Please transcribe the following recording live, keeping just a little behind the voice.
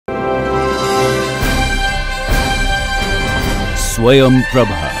Swayam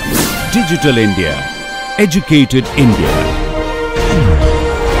Prabha. Digital India. Educated India.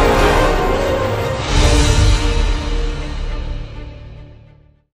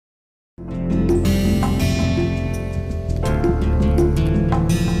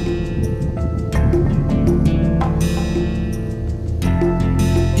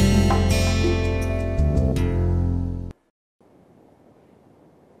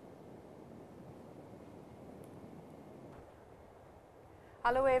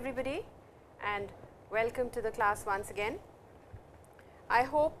 Hello everybody and welcome to the class once again. I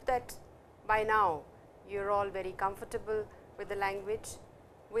hope that by now you are all very comfortable with the language,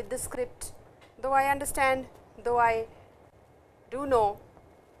 with the script, though I understand, though I do know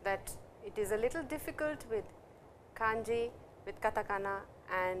that it is a little difficult with kanji, with katakana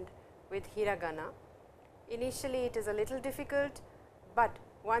and with hiragana. Initially it is a little difficult, but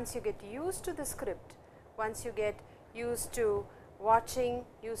once you get used to the script, once you get used to watching,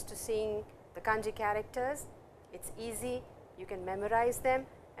 used to seeing the kanji characters, it's easy, you can memorize them,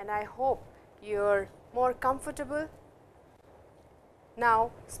 and I hope you're more comfortable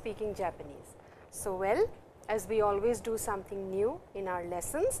now speaking Japanese. So, well, as we always do something new in our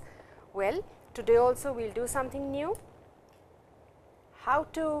lessons, well, today also we'll do something new, how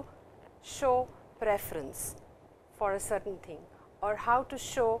to show preference for a certain thing, or how to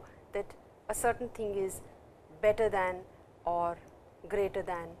show that a certain thing is better than or greater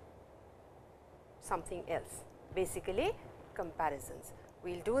than something else, basically comparisons.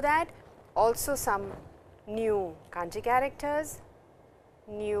 We will do that, also some new kanji characters,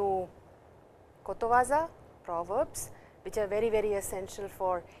 new kotowaza, proverbs, which are very, very essential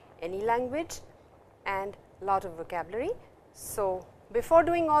for any language, and lot of vocabulary. So, before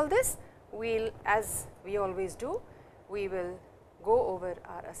doing all this, we will, as we always do, we will go over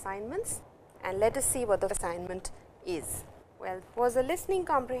our assignments and let us see what the assignment is. Well, it was a listening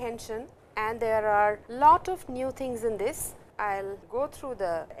comprehension and there are lot of new things in this. I will go through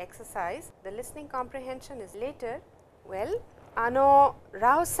the exercise. The listening comprehension is later. Well,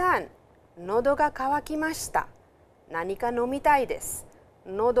 Rao-san, nodo ga kawakimashita. Nanika nomitai desu.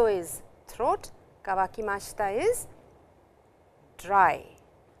 Nodo is throat, kawakimashita is dry.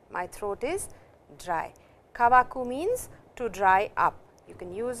 My throat is dry. Kawaku means to dry up. You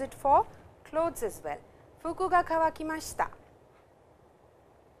can use it for clothes as well. Fuku ga kawakimashita.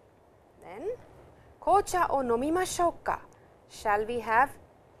 Then, kocha o nomimashou ka? Shall we have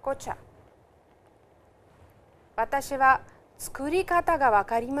kocha? Watashi wa tsukurikata ga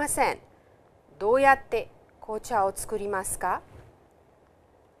wakarimasen. Dou yatte kocha o tsukurimasu ka?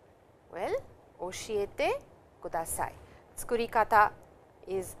 Well, oshiete kudasai. Tsukurikata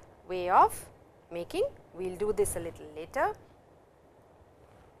is way of making. We will do this a little later.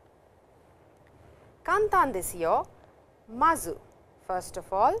 Kantan desu yo. Mazu, first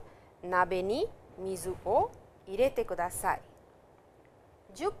of all, nabe ni mizu o irete kudasai.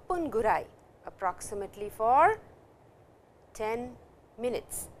 10 分 gurai, approximately for 10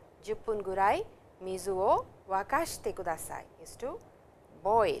 minutes. 10 分 gurai mizu o wakashite kudasai is to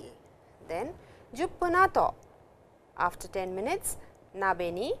boil. Then 10 分 ato, after 10 minutes,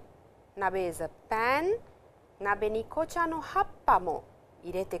 nabe ni, nabe is a pan, nabe ni kocha no happa mo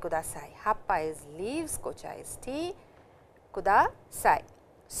irete kudasai. Happa is leaves, kocha is tea, kudasai.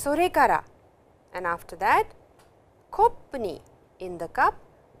 Sorekara, and after that, kopp ni, in the cup,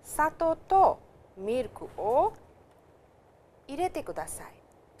 sato to milk o irete kudasai.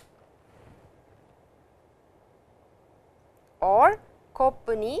 Or kopp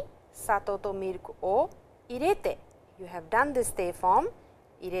ni sato to milk o irete. You have done this te form,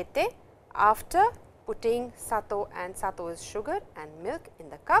 irete, after putting sato, and sato is sugar and milk in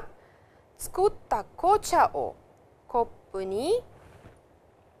the cup. Tsukutta kocha o kopp ni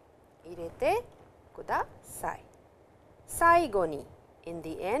irete kudasai. Saigo ni, in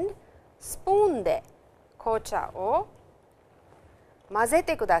the end, spoon de kocha o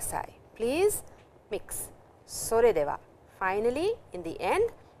mazete kudasai. Please mix. Sore dewa, finally, in the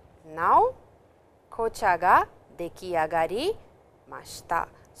end, now kocha ga dekiagarimashita.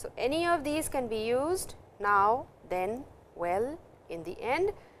 So, any of these can be used now, then, well, in the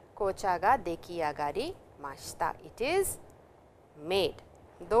end, kocha ga dekiagarimashita. It is made.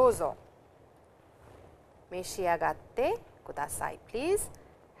 Dozo. Meshiagatte kudasai. Please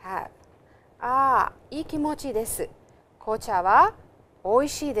have. Ah, ii kimochi desu. Kocha wa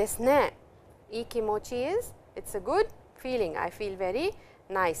oishii desu ne. Ii kimochi is, it's a good feeling. I feel very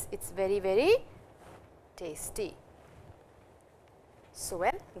nice. It's very, very tasty. So,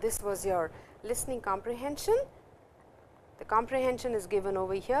 well, this was your listening comprehension. The comprehension is given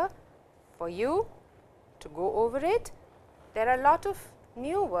over here for you to go over it. there are a lot of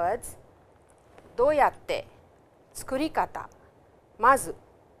new words, doyatte, tsukurikata, mazu,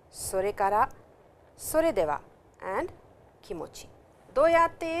 sorekara, soredewa and kimochi.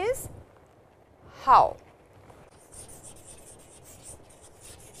 Doyatte is how.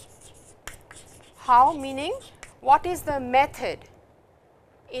 How meaning what is the method,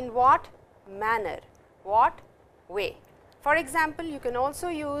 in what manner, what way. For example, you can also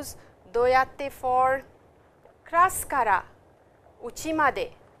use doyatte for class kara uchi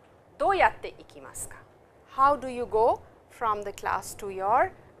made doyatte ikimasu ka. How do you go from the class to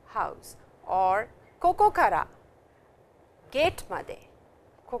your house, or koko kara gate made,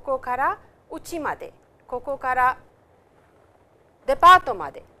 koko kara uchi made, koko kara departo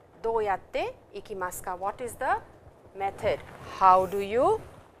made doyatte ikimasu ka. What is the method? How do you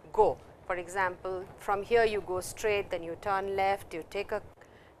go? For example, from here you go straight, then you turn left, you take a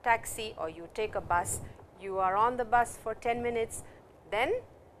taxi or you take a bus, you are on the bus for 10 minutes, then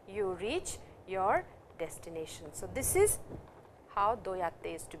you reach your destination. So, this is how doyatte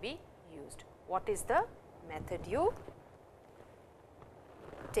is to be used. What is the method you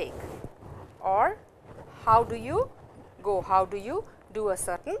take, or how do you go, how do you do a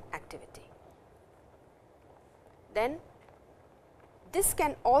certain activity. Then this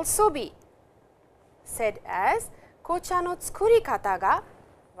can also be said as kocha no tsukurikata ga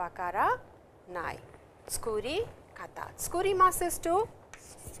wakaranai. Tsukurikata. Tsukurimasu is to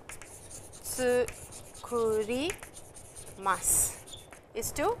tsukurimasu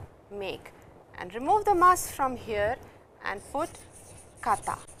is to make, and remove the mas from here and put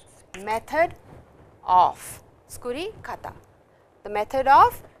kata, method of, tsukurikata, the method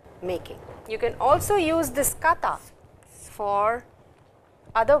of making. You can also use this kata for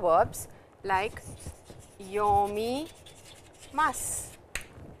other verbs like yomimasu,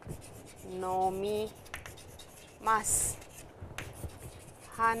 nomimasu,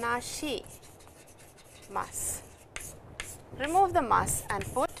 hanashimasu. Remove the mas and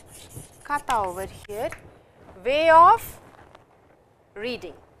put kata over here. Way of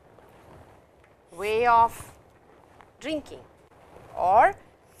reading, way of drinking, or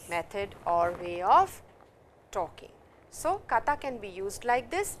method or way of talking. So, kata can be used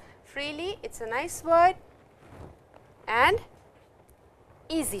like this freely. It is a nice word and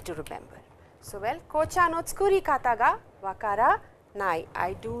easy to remember. So, well, kocha no tsukurikata ga wakaranai.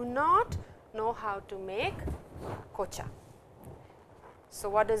 I do not know how to make kocha. So,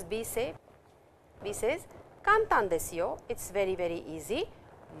 what does B say? B says kantan desu yo. It is very, very easy.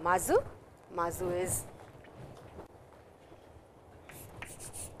 Mazu, mazu is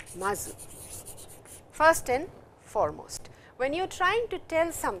mazu, first and foremost. When you are trying to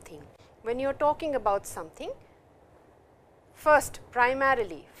tell something, when you are talking about something, first,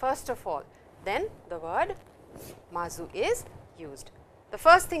 primarily, first of all, then the word mazu is used. The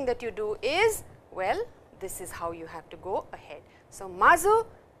first thing that you do is, well, this is how you have to go ahead. So, mazu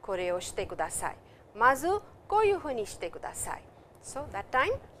kore o shite kudasai, mazu koyu fu ni shite kudasai. So, that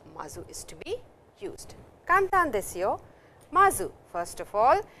time mazu is to be used. Kantan desu yo. Mazu, first of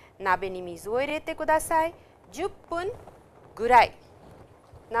all, nabe ni mizu o irete kudasai, 10 分 gurai.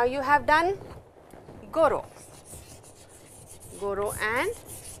 Now, you have done goro, goro and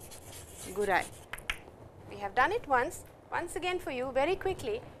gurai. We have done it once again for you very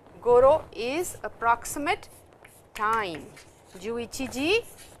quickly. Goro is approximate time, 11 ji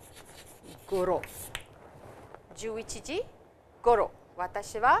goro, 11 ji goro.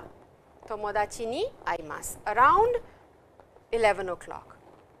 Watashi wa tomodachi ni aimasu. Around 11 o'clock.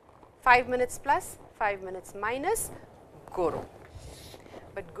 5 minutes plus, 5 minutes minus goro.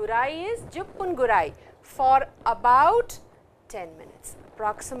 But gurai is 10 分 gurai, for about 10 minutes,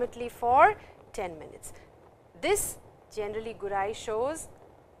 approximately for 10 minutes. This generally gurai shows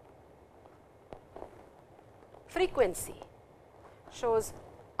frequency, shows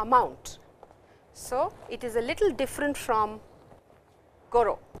amount. So, it is a little different from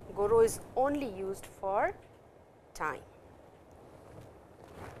goro. Goro is only used for time.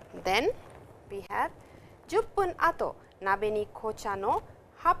 Then we have 10 分 ato nabe ni kocha no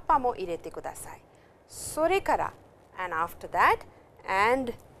happa mo irete kudasai. Sore kara, and after that,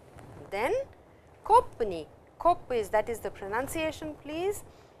 and then koppu ni, koppu is, that is the pronunciation please,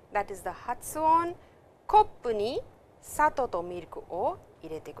 that is the hatsuon. Koppu ni sato to milk o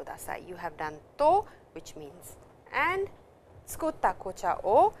irete kudasai. You have done to, which means and, tsukutta kocha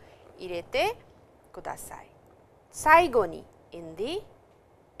o irete kudasai. Saigo ni, in the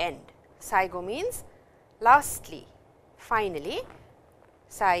end. Saigo means lastly, finally.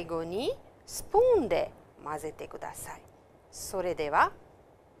 Saigo ni spoon de mazete kudasai. Sore dewa,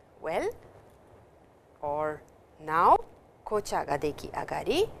 well, or now, kocha ga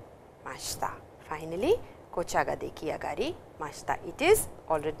dekiagarimashita. Finally, kocha ga dekiagarimashita. It is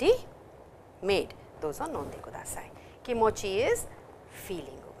already made. Dozo nonde kudasai. Kimochi is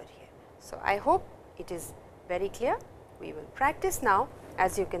feeling over here. So, I hope it is very clear. We will practice now.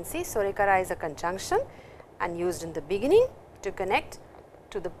 As you can see, sorekara is a conjunction and used in the beginning to connect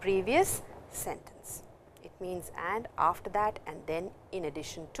to the previous sentence. It means and, after that, and then, in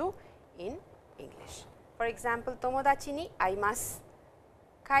addition to, in English. For example, tomodachi ni aimasu,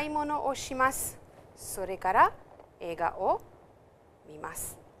 kaimono o shimasu, sore kara eiga o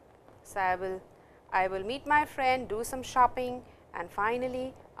mimasu. So, I will meet my friend, do some shopping, and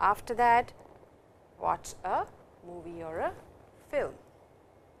finally, after that, watch a movie or a film.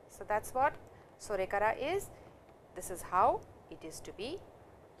 So, that is what sorekara is. This is how it is to be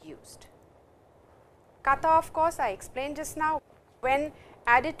used. Kata, of course, I explained just now. When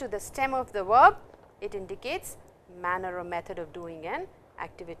added to the stem of the verb, it indicates manner or method of doing an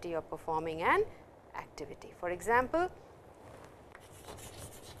activity or performing an activity. For example,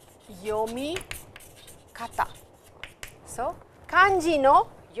 yomi kata. So, kanji no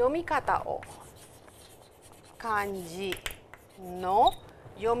yomikata o, kanji no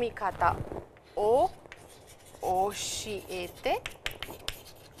yomikata o oshiete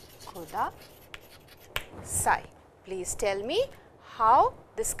kudasai. Please tell me how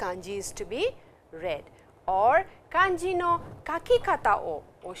this kanji is to be read, or kanji no kakikata o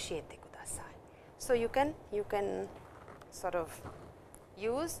oshiete kudasai. So, you can sort of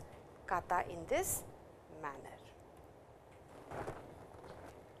use kata in this manner.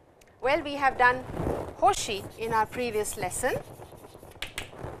 Well, we have done hoshi in our previous lesson,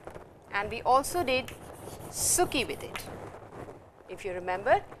 and we also did suki with it. If you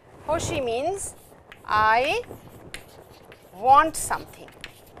remember, hoshi means I want something.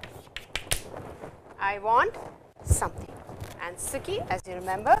 I want something. And suki, as you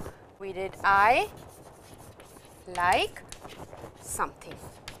remember, we did I like something.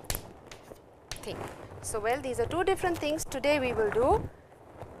 Thing. So, well, these are two different things. Today we will do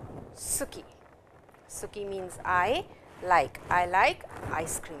suki. Suki means I like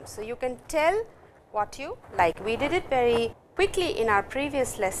ice cream. So, you can tell what you like. We did it very quickly in our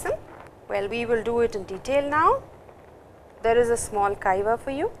previous lesson. Well, we will do it in detail now. There is a small kaiwa for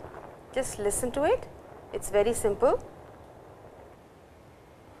you. Just listen to it. It is very simple.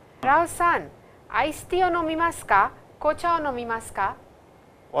 Rao-san, iced tea o nomimasu ka? Kocha o nomimasu ka?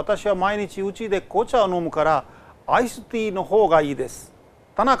 私は毎日うちで紅茶を飲むからアイスティーの方がいいです。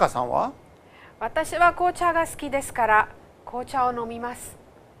田中さんは？私は紅茶が好きですから紅茶を飲みます。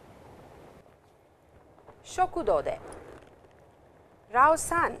食堂でラオ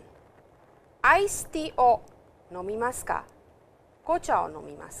さん、アイスティーを飲みますか？紅茶を飲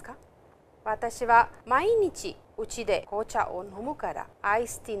みますか？私は毎日うちで紅茶を飲むからアイ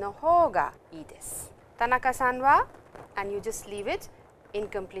スティーの方がいいです。田中さんは and you just leave it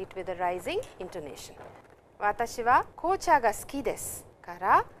incomplete with a rising intonation. 私は紅茶が好きですか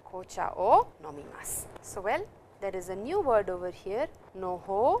ら紅茶を飲みます。So, well, there is a new word over here, no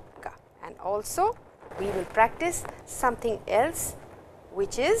ho ga. And also, we will practice something else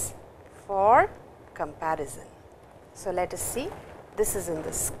which is for comparison. So, let us see. This is in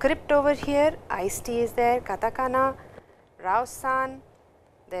the script over here. Iced tea is there, katakana, Rao-san,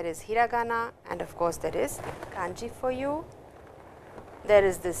 there is hiragana, and of course, there is kanji for you. There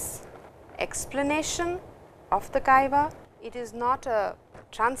is this explanation of the kaiwa. It is not a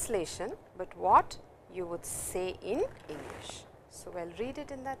translation, but what you would say in English. So, I will read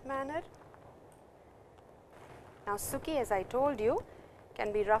it in that manner. Now, suki, as I told you,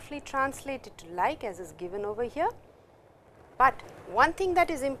 can be roughly translated to like as is given over here. But one thing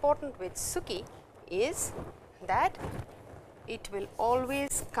that is important with suki is that it will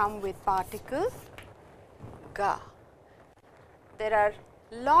always come with particle ga. There are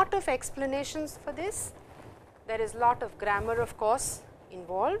lot of explanations for this. There is lot of grammar, of course,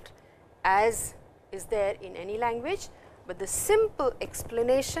 involved, as is there in any language, but the simple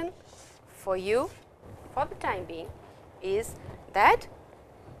explanation for you for the time being is that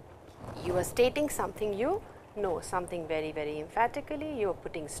you are stating something you know, something very, very emphatically, you are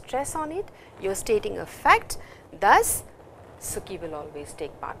putting stress on it, you are stating a fact, thus suki will always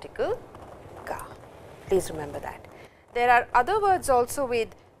take particle ga. Please remember that. There are other words also with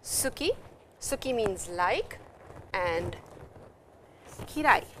suki. Suki means like, and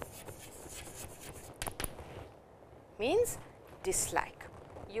kirai means dislike.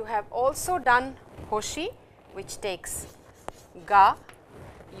 You have also done hoshi, which takes ga.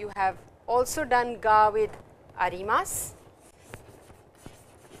 You have also done ga with arimasu,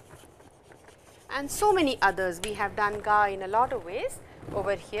 and so many others. We have done ga in a lot of ways.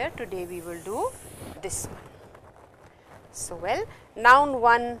 Over here today we will do this one. So, well, noun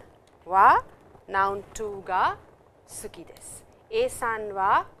 1 wa, noun 2 ga suki desu. A-san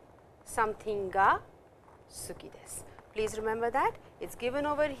wa something ga suki desu. Please remember that it is given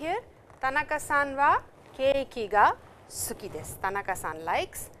over here. Tanaka-san wa keiki ga suki desu. Tanaka-san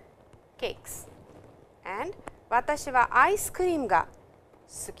likes cakes. And watashi wa ice cream ga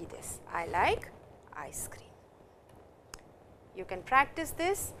suki desu. I like ice cream. You can practice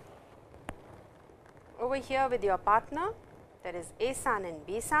this over here with your partner, that is A-san and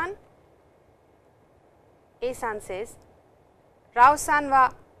B-san. A-san says, Rao-san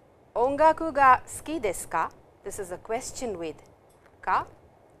wa ongaku ga suki desu ka? This is a question with ka.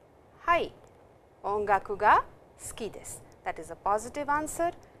 Hai, ongaku ga suki desu. That is a positive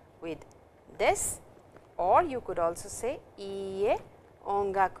answer with desu, or you could also say, iie,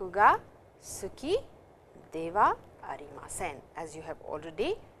 ongaku ga suki de wa arimasen, as you have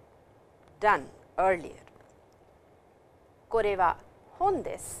already done earlier. Kore wa hon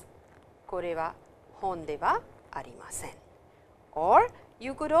desu. Kore wa hon de wa arimasen. Or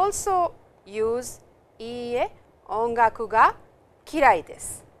you could also use iie, ongaku ga kirai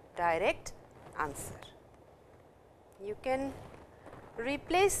desu. Direct answer. You can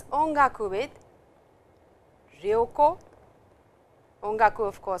replace ongaku with ryoko. Ongaku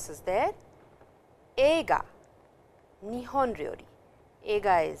of course is there. Eiga, nihon ryori.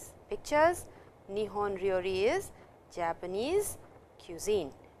 Eiga is pictures, nihon ryori is Japanese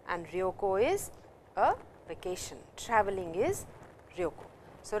cuisine, and ryoko is a vacation, traveling is ryoko.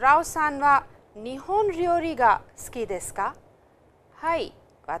 So, Rao-san wa nihon ryori ga suki desu ka? Hai,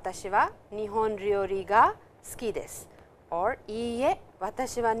 watashi wa nihon ryori ga suki desu. Or iie,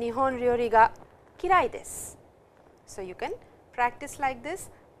 watashi wa nihon ryori ga kirai desu. So, you can practice like this,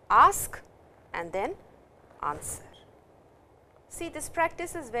 ask and then answer. See, this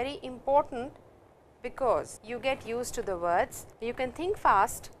practice is very important because you get used to the words, you can think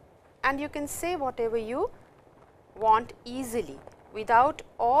fast and you can say whatever you want easily without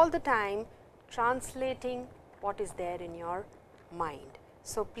all the time translating what is there in your mind.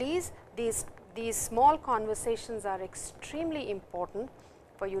 So, please these small conversations are extremely important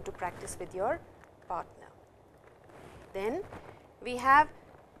for you to practice with your partner. Then we have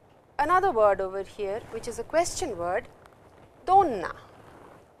another word over here which is a question word, donna.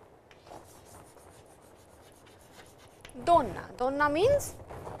 Donna. Donna means,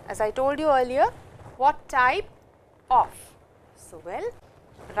 as I told you earlier, what type of. So, well,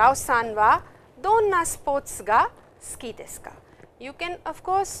 Rao-san wa donna sports ga suki desu ka? You can of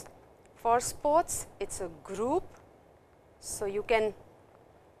course, for sports it is a group. So, you can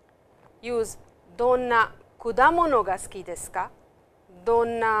use donna kudamono ga suki desu ka?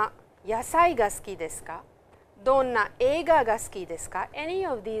 Donna yasai ga suki desu ka? Donna eiga ga suki desu ka? Any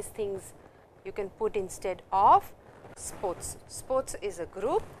of these things you can put instead of sports. Sports is a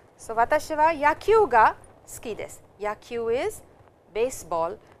group. So, watashi wa yakyū ga suki desu. Yakyū is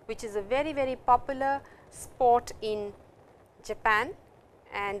baseball, which is a very, very popular sport in Japan,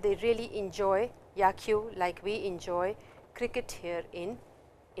 and they really enjoy yakyū like we enjoy cricket here in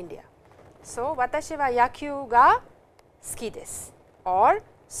India. So, watashi wa yakyū ga suki desu, or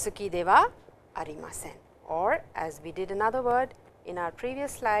suki de wa arimasen, or as we did another word in our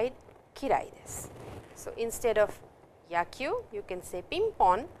previous slide, kirai desu. So, instead of yakyū, you can say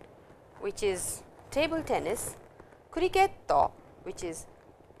ping-pong, which is table tennis, cricket-to, which is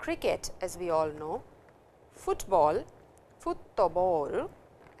cricket as we all know, football, football,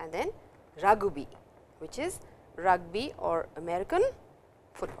 and then rugby, which is rugby or American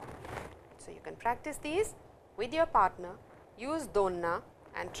football. So, you can practice these with your partner, use donna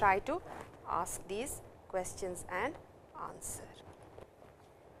and try to ask these questions and answer.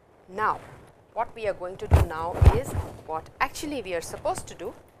 Now, what we are going to do now is what actually we are supposed to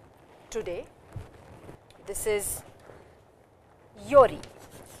do today. This is yori.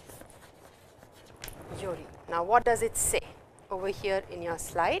 Yori. Now, what does it say over here in your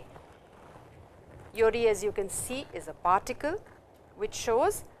slide? Yori, as you can see, is a particle which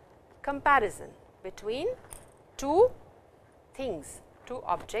shows comparison between two things, two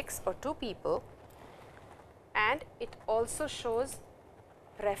objects or two people, and it also shows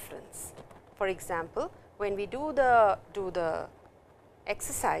reference. For example, when we do the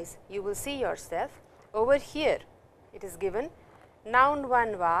exercise, you will see yourself over here it is given noun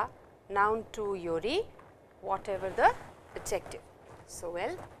 1 wa, noun 2 yori, whatever the adjective. So,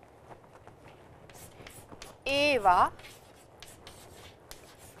 well, A wa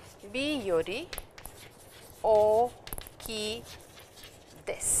B yori oki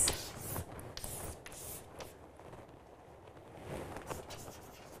desu.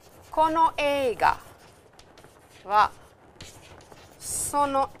 この映画はそ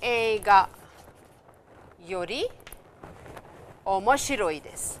の映画より面白い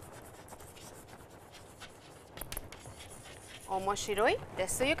です。面白いで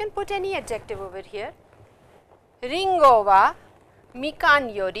す。So you can put any adjective over here. リンゴはみか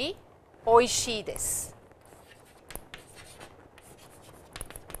んよりおいしいです。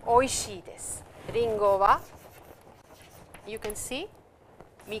おいしいです。リンゴは You can see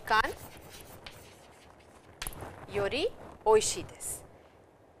みかんよりおいしいです。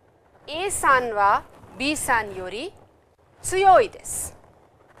A さんは B さんより強いです。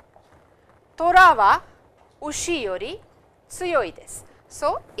虎は牛より強いです。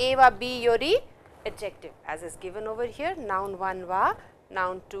So, A は B より adjective as is given over here. Noun 1 は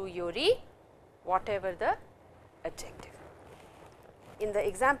noun 2 より whatever the adjective. In the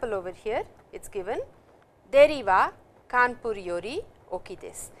example over here, it's given デリはカンプルより大きい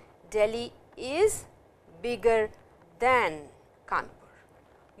です。Delhi is bigger than Kanpur.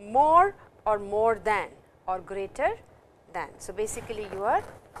 More or more than or greater than. So, basically you are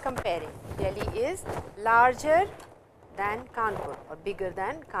comparing. Delhi is larger than Kanpur or bigger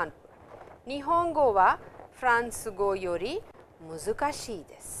than Kanpur. 日本語はフランス語より難しい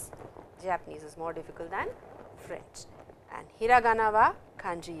です。Japanese is more difficult than French. And ひらがなは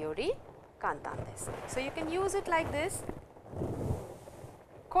漢字より簡単です。So, you can use it like this.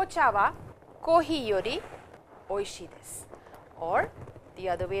 紅茶はコーヒーよりおいしいです。Or the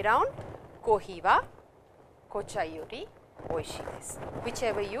other way round, コーヒーは紅茶よりおいしいです。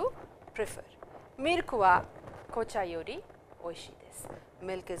Whichever you prefer. ミルクは紅茶よりおいしいです。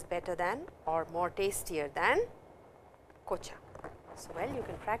Milk is better than or more tastier than 紅茶。So, well, you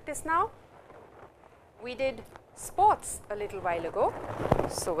can practice now. We did sports a little while ago.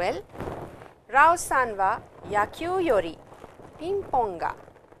 So, well, ラオさんは野球よりピンポンが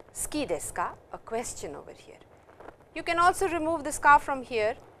好きですか? A question over here. You can also remove the scarf from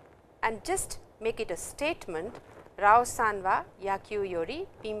here and just make it a statement. ラオさんは野球より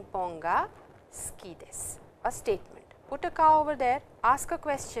ピンポンが好きです。A statement. Put a cow over there, ask a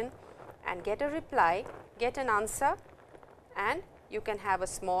question and get a reply, get an answer and you can have a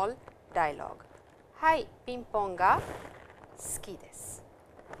small dialogue. はい、ピンポンが好きです。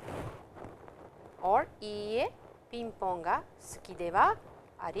or いいえ、ピンポンが好きでは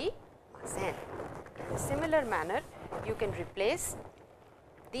ありません。In a similar manner, you can replace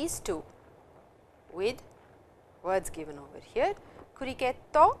these two with words given over here. クリケッ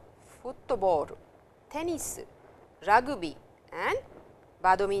ト、フットボール、テニス、ラグビー and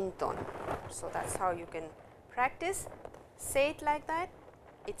バドミントン。So, that's how you can practice. Say it like that,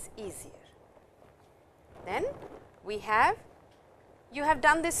 it's easier. Then, we have, you have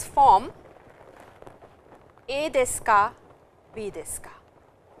done this form A ですか B ですか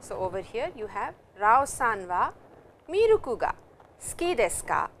So, over here you have ラオさんはミルクが好きです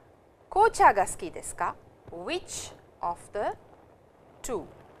か紅茶が好きですか Which of the two?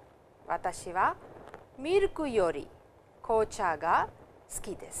 私はミルクより紅茶が好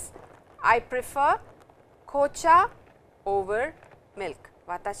きです。I prefer 紅茶 over milk.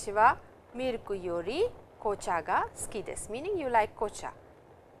 私はミルクより紅茶が好きです。Meaning you like 紅茶。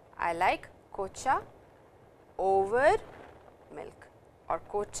I like 紅茶 over milk or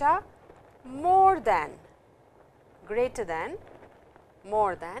紅茶 more than, greater than,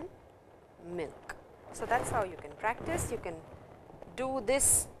 more than milk. So, that's how you can practice. You can do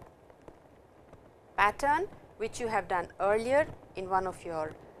this pattern which you have done earlier in one of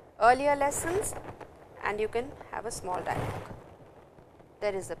your earlier lessons and you can have a small dialogue.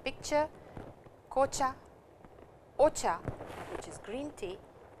 There is a picture, kocha, ocha, which is green tea.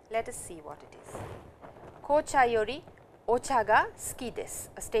 Let us see what it is. Kocha yori ocha ga suki desu.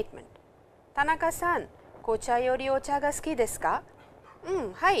 A statement. Tanaka-san, kocha yori ocha ga suki desu ka?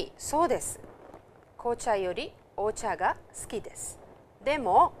 Hai, so desu. Kocha yori ocha ga suki desu.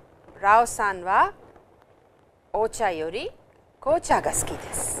 Demo, Rao-san wa ocha yori kocha ga suki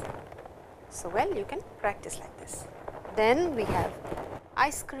desu. So, well, you can practice like this. Then we have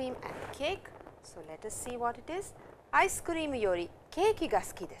ice cream and cake. So, let us see what it is. Ice cream yori cake ga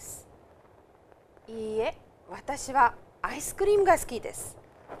suki desu. いいえ、私はアイスクリームが好きです。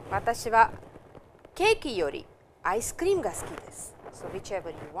私はケーキよりアイスクリームが好きです。So, whichever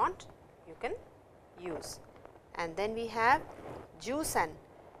you want, you can use. And then we have juice and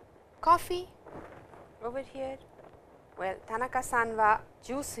coffee over here. Well, 田中さんは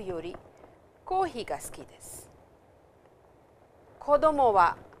ジュースよりコーヒーが好きです。子供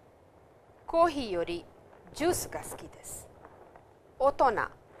はコーヒーよりジュースが好きです。大人、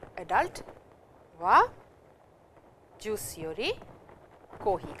adult はジュースより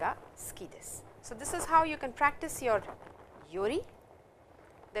kohi ga suki desu. So, this is how you can practice your yori.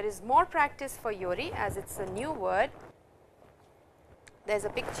 There is more practice for yori as it is a new word. There is a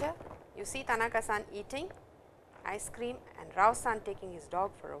picture, you see Tanaka-san eating ice cream and Rao-san taking his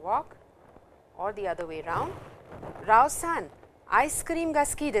dog for a walk, or the other way round. Rao-san, ice cream ga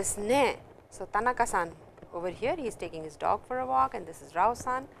suki desu ne. So, Tanaka-san over here, he is taking his dog for a walk, and this is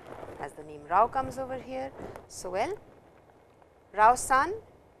Rao-san, as the name Rao comes over here. So, well, Rao-san,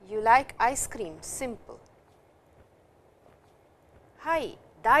 you like ice cream, simple. Hai,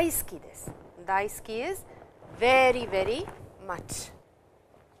 daisuki desu. Daisuki is very, very much.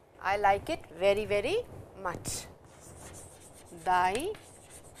 I like it very, very much. Daisuki.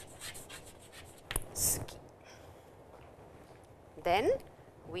 Then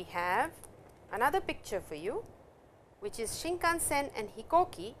we have another picture for you, which is Shinkansen and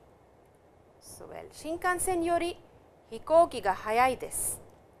Hikoki. So, well, Shinkansen yori hikoki ga hayai desu.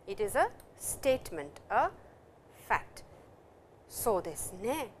 It is a statement, a fact. So desu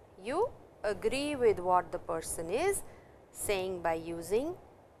ne. You agree with what the person is saying by using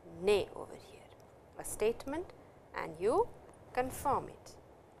ne over here, a statement, and you confirm it.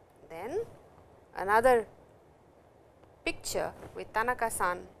 Then another picture with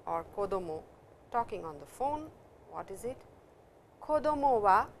Tanaka-san or Kodomo talking on the phone. What is it? Kodomo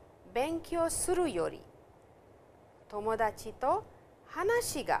wa benkyou suru yori tomodachi to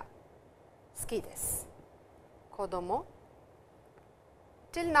hanashi ga suki desu. Kodomo.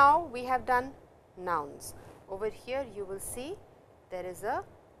 Till now we have done nouns. Over here you will see there is a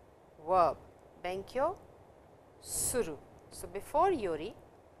verb, benkyou suru. So, before yori,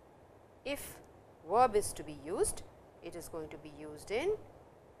 if verb is to be used, it is going to be used in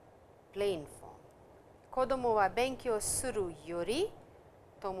plain form. Kodomo wa benkyou suru yori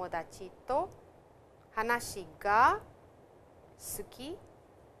tomodachi to hanashi ga suki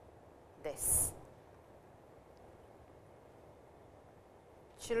desu.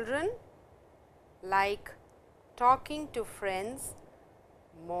 Children like talking to friends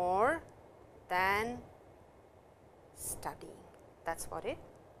more than studying. That is what it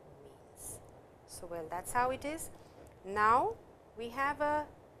means. So, well, that is how it is. Now, we have a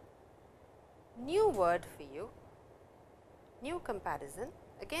new word for you, new comparison,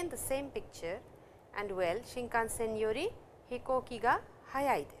 again the same picture, and well, Shinkansen yori hikoki ga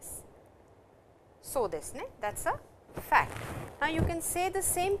hayai desu. So desu ne, that is a fact. Now, you can say the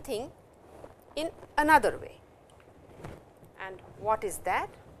same thing in another way, and what is that?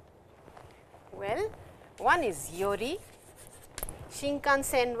 Well, one is yori,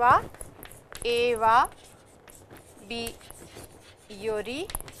 Shinkansen wa A wa B yori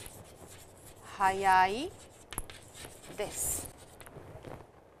hayai desu.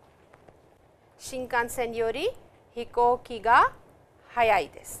 Shinkansen yori hikoki ga hayai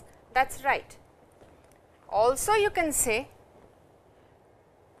desu. That is right. Also, you can say,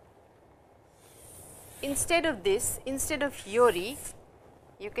 instead of this, instead of yori,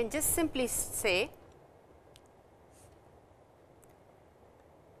 you can just simply say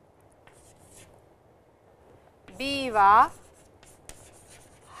B wa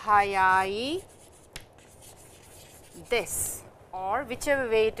hayai desu, or whichever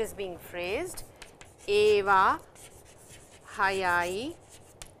way it is being phrased, A wa hayai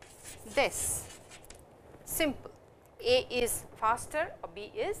desu. Simple. A is faster or B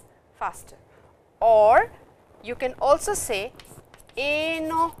is faster. Or you can also say A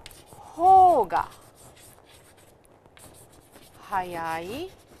no hou ga hayai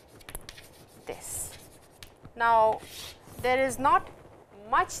desu. Now, there is not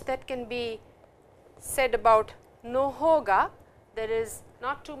much that can be said about no hou ga. There is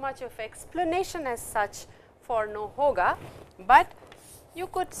not too much of explanation as such for no hou ga, but you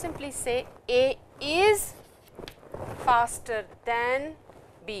could simply say A is faster than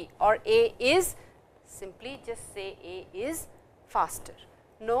B, or A is, simply just say A is faster,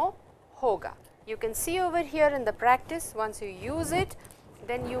 no hou ga. You can see over here in the practice, once you use it,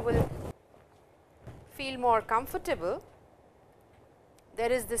 then you will feel more comfortable.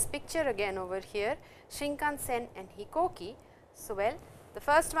 There is this picture again over here, Shinkansen and Hikoki. So, well, the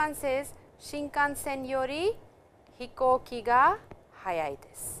first one says Shinkansen yori hikoki ga hayai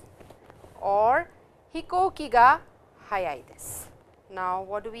desu, or hikoki ga hayai desu. Now,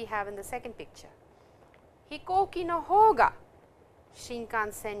 what do we have in the second picture? Hikoki no hou ga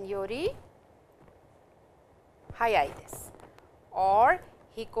Shinkansen yori hayai desu, or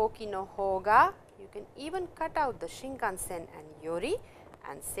hikoki no hou ga. You can even cut out the Shinkansen and yori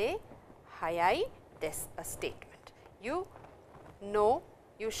and say hayai desu, a statement. You know,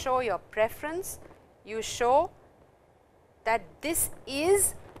 you show your preference, you show that this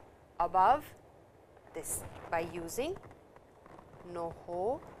is above this by using no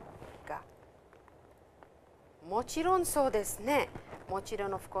ho ga. Mochiron so desu ne.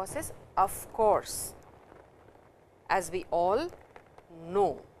 Mochiron of course is of course, as we all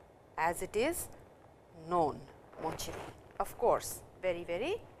know, as it is known, mochiron, of course, very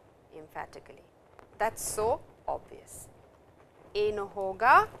very emphatically. That is so obvious. A no ho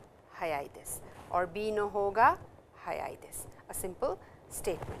ga hayai desu or B no ho ga hayai desu, a simple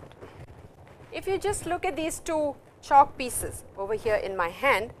statement. If you just look at these two chalk pieces over here in my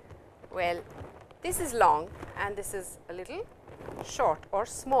hand, well, this is long and this is a little short or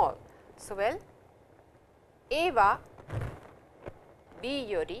small. So, well, A wa B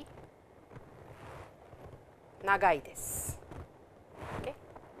yori nagai desu, okay.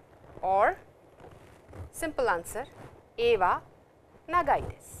 Or simple answer, A wa nagai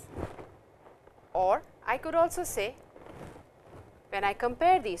desu. Or I could also say, when I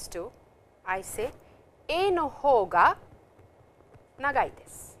compare these two, I say A no ho ga nagai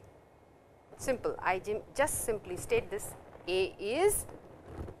desu. Simple, I just simply state this, A is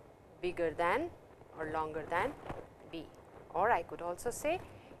bigger than or longer than B. Or I could also say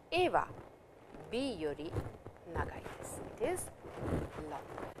A wa B yori nagai desu, it is long.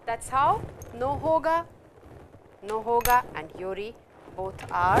 That is how no ho ga and yori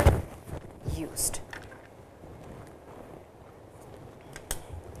both are used.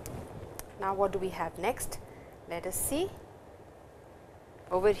 Now, what do we have next? Let us see.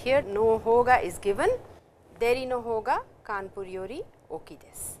 Over here, no ho ga is given. Deri no ho ga Kanpur yori oki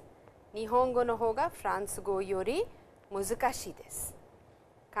desu. Nihongo no ho ga France go yori muzukashii desu.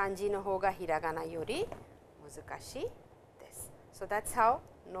 Kanji no ho ga hiragana yori muzukashii desu. So, that is how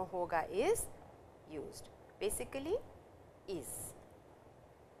no ho ga is used. Basically, is.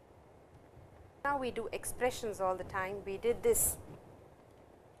 Now, we do expressions all the time. We did this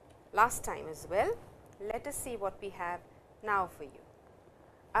last time as well. Let us see what we have now for you.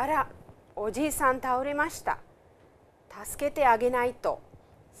 Ara, oji-san tauremashita. Tasukete agenai to.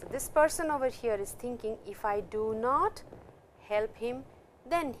 So, this person over here is thinking, if I do not help him,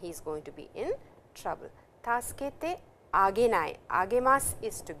 then he is going to be in trouble. Tasukete agenai. Agemasu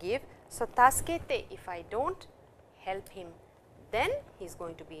is to give. So, tasukete, if I do not help him, then he is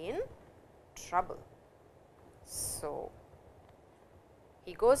going to be in trouble. So,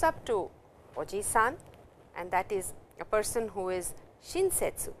 he goes up to oji-san, and that is a person who is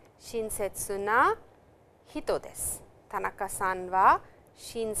shinsetsu. Shinsetsu na hito desu. Tanaka-san wa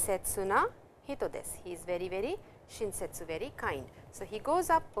shinsetsu na hito desu. He is very very shinsetsu, very kind. So, he goes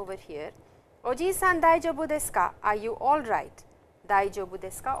up over here. Oji-san daijoubu desu ka? Are you all right? Daijoubu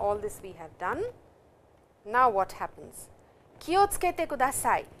desu ka? All this we have done. Now, what happens? Kiotsukete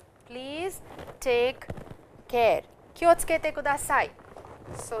kudasai. Please take care. Kiotsukete kudasai.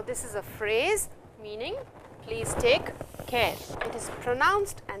 So, this is a phrase meaning please take care. It is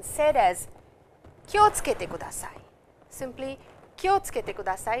pronounced and said as kiotsukete kudasai. Simply kiotsukete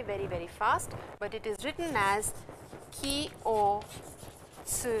kudasai, very very fast, but it is written as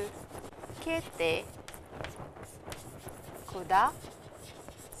kiotsukete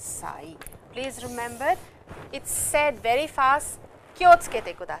kudasai. Please remember, it's said very fast,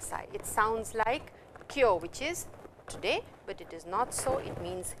 kiotsukete kudasai. It sounds like kyo, which is today, but it is not so. It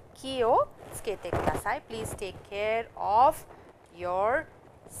means kio tsukete kudasai. Please take care of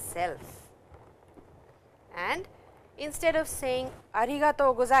yourself. And instead of saying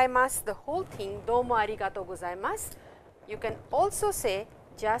arigatou gozaimasu, the whole thing, domo arigatou gozaimasu, you can also say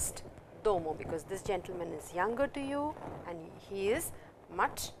just domo, because this gentleman is younger to you and he is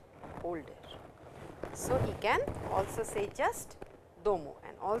much older. So, he can also say just domo,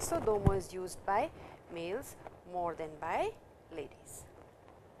 and also domo is used by males more than by ladies.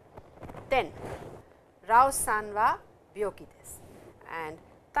 Then, Rao-san wa byoki desu, and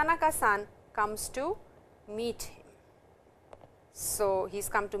Tanaka-san comes to meet him. So, he has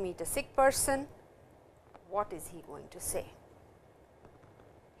come to meet a sick person. What is he going to say?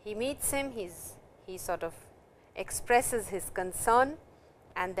 He meets him, he sort of expresses his concern,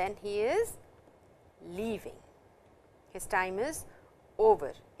 and then he is leaving. His time is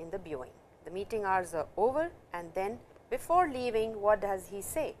over in the viewing. The meeting hours are over, and then before leaving, what does he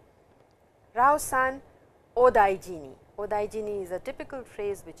say? Rao-san, odaiji ni. Odaiji ni is a typical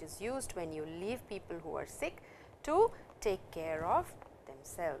phrase which is used when you leave people who are sick to take care of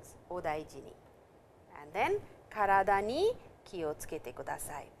themselves. Odaiji ni. And then, karada ni kiotsukete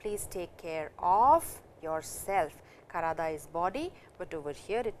kudasai. Please take care of yourself. Karada is body, but over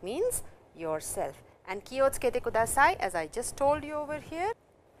here it means yourself. And kiotsukete kudasai, as I just told you over here,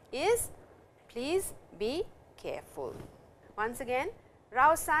 is please be careful. Once again,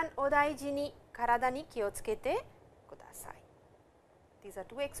 Rao-san odaiji ni karada ni kiotsukete kudasai. These are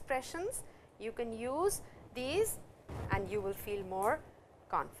two expressions. You can use these and you will feel more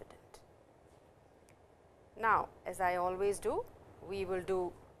confident. Now, as I always do, we will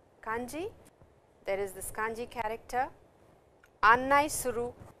do kanji. There is this kanji character, annai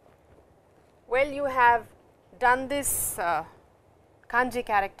suru. Well, you have done this kanji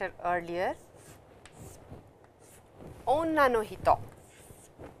character earlier. Onna no hito.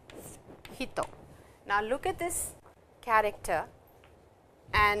 Hito. Now, look at this character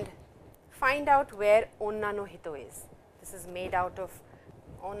and find out where onna no hito is. This is made out of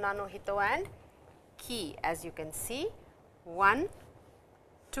onna no hito and ki, as you can see. 1,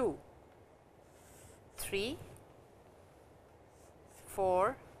 2, 3,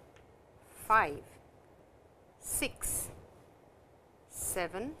 4, 5, 6,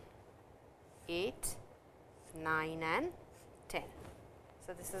 7, 8, 9 and 10.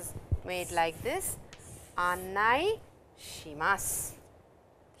 So, this is made like this, annai shimasu,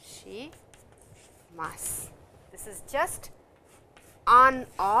 shimasu. This is just on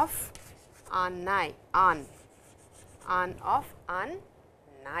of annai, on of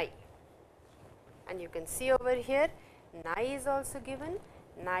annai. And you can see over here, nai is also given.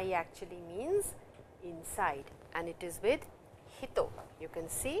 Nai actually means inside and it is with hito. You can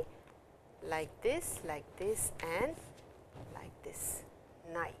see like this and like this,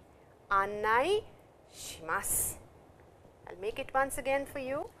 nai. Annai shimasu. I will make it once again for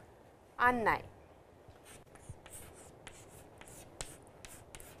you, annai.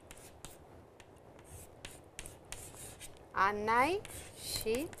 Annai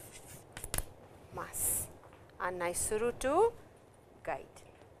shimasu. Annai suru to guide.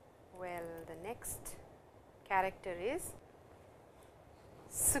 Well, the next character is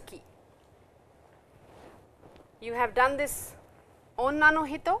suki. You have done this onna no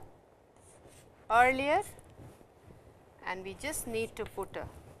hito earlier and we just need to put a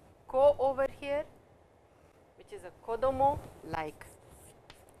ko over here, which is a kodomo like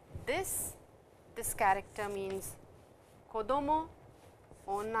this. This character means kodomo,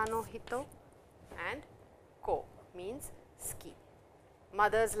 onna no hito and ko means ski.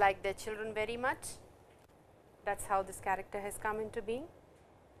 Mothers like their children very much. That is how this character has come into being.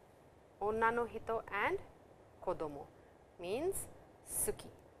 Onna no hito and kodomo means suki.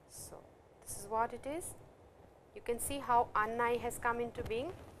 So, this is what it is. You can see how annai has come into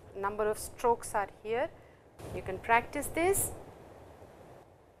being. Number of strokes are here. You can practice this.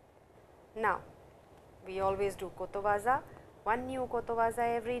 Now, we always do kotowaza, one new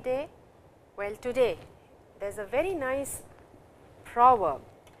kotowaza every day. Well, today there is a very nice proverb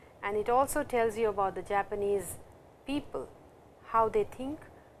and it also tells you about the Japanese people, how they think,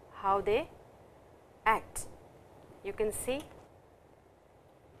 how they act. You can see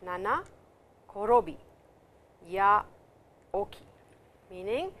nana korobi ya oki,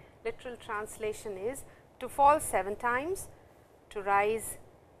 meaning literal translation is to fall 7 times, to rise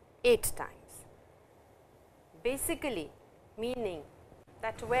 8 times. Basically meaning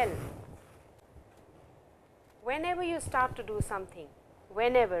that, well, whenever you start to do something,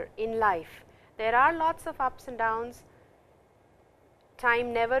 whenever in life, there are lots of ups and downs,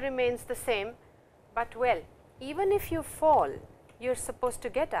 time never remains the same, but well, even if you fall, you are supposed to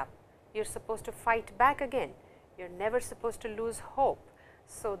get up, you are supposed to fight back again, you are never supposed to lose hope.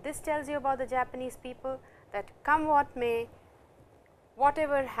 So, this tells you about the Japanese people that come what may,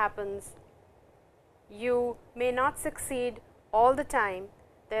 whatever happens, you may not succeed all the time,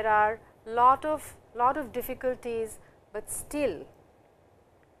 there are lot of difficulties, but still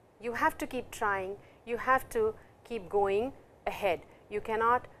you have to keep trying, you have to keep going ahead, you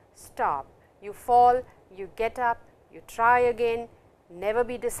cannot stop. You fall, you get up, you try again, never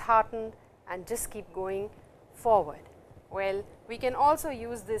be disheartened and just keep going forward. Well, we can also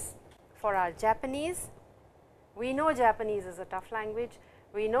use this for our Japanese. We know Japanese is a tough language,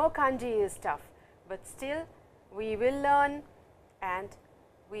 we know kanji is tough, but still we will learn and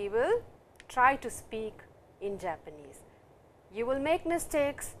we will try to speak in Japanese. You will make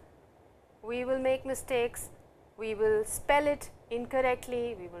mistakes, we will make mistakes, we will spell it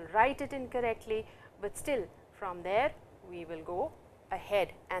incorrectly, we will write it incorrectly, but still from there we will go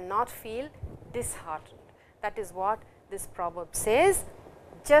ahead and not feel disheartened. That is what this proverb says.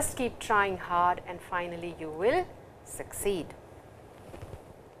 Just keep trying hard and finally you will succeed.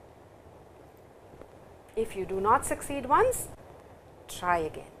 If you do not succeed once, try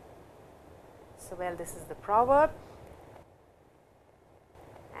again. So, well, this is the proverb.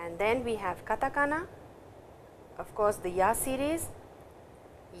 And then we have katakana, of course, the ya series,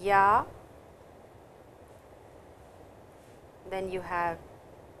 ya, then you have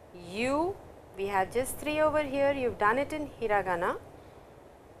you, we have just 3 over here, you have done it in hiragana,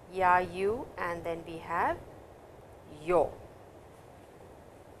 ya, you, and then we have yo.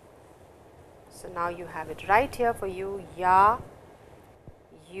 So, now you have it right here for you, ya,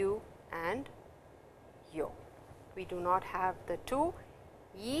 you and yo. We do not have the 2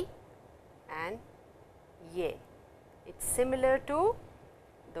 yi and ye. It is similar to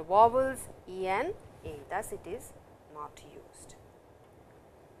the vowels e and a, thus it is not used.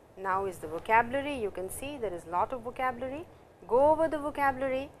 Now is the vocabulary. You can see there is lot of vocabulary. Go over the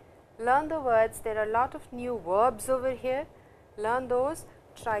vocabulary, learn the words. There are a lot of new verbs over here. Learn those,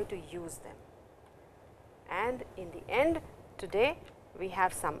 try to use them. And in the end, today we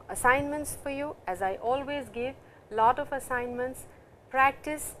have some assignments for you. As I always give lot of assignments,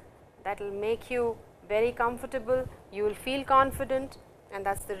 practice, that will make you very comfortable. You will feel confident, and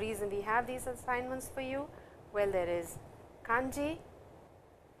that is the reason we have these assignments for you. Well, there is kanji,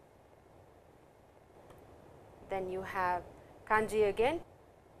 then you have kanji again.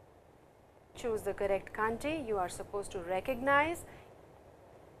 Choose the correct kanji you are supposed to recognize.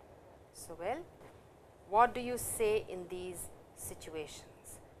 So, well, what do you say in these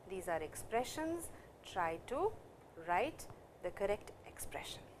situations? These are expressions. Try to write the correct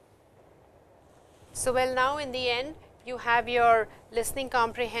expression. So, well, now in the end you have your listening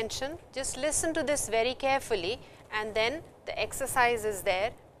comprehension. Just listen to this very carefully, and then the exercise is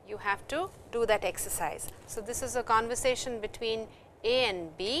there. You have to do that exercise. So, this is a conversation between A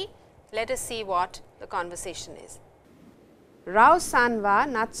and B. Let us see what the conversation is. Rao-san wa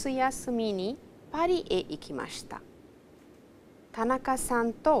natsuyasumi ni Pari e ikimashita.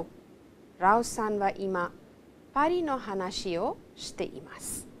 Tanaka-san to Rao-san wa ima Pari no hanashi o shite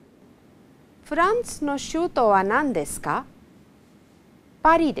imasu. フランスの首都は何ですか？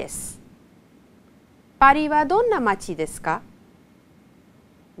パリです。パリはどんな街ですか？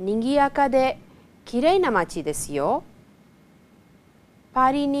にぎやかできれいな街ですよ。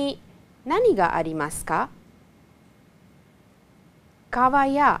パリに何がありますか？川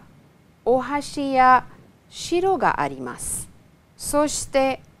やお橋や城があります。そし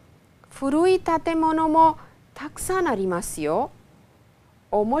て古い建物もたくさんありますよ。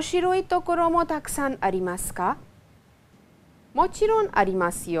面白いところもたくさんありますか？もちろんありま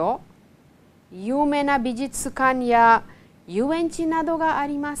すよ。有名な美術館や遊園地などがあ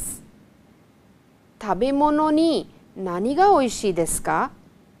ります。食べ物に何がおいしいですか？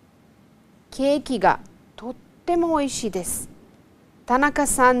ケーキがとってもおいしいです。田中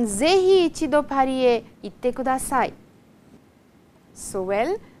さん、ぜひ一度パリへ行ってください。So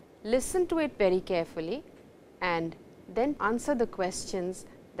well, listen to it very carefully and then answer the questions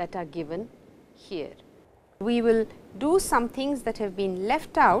that are given here. We will do some things that have been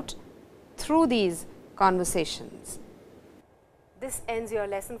left out through these conversations. This ends your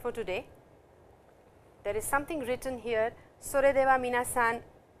lesson for today. There is something written here. それでは皆さん、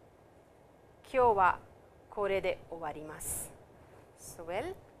今日はこれで終わります。So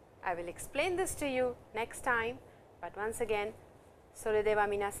well, I will explain this to you next time, but once again, それでは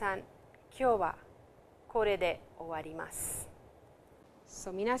皆さん、今日はこれで終わります。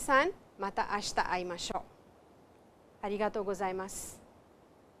So, 皆さん、また明日会いましょう。ありがとうございます。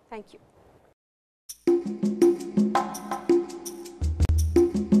Thank you.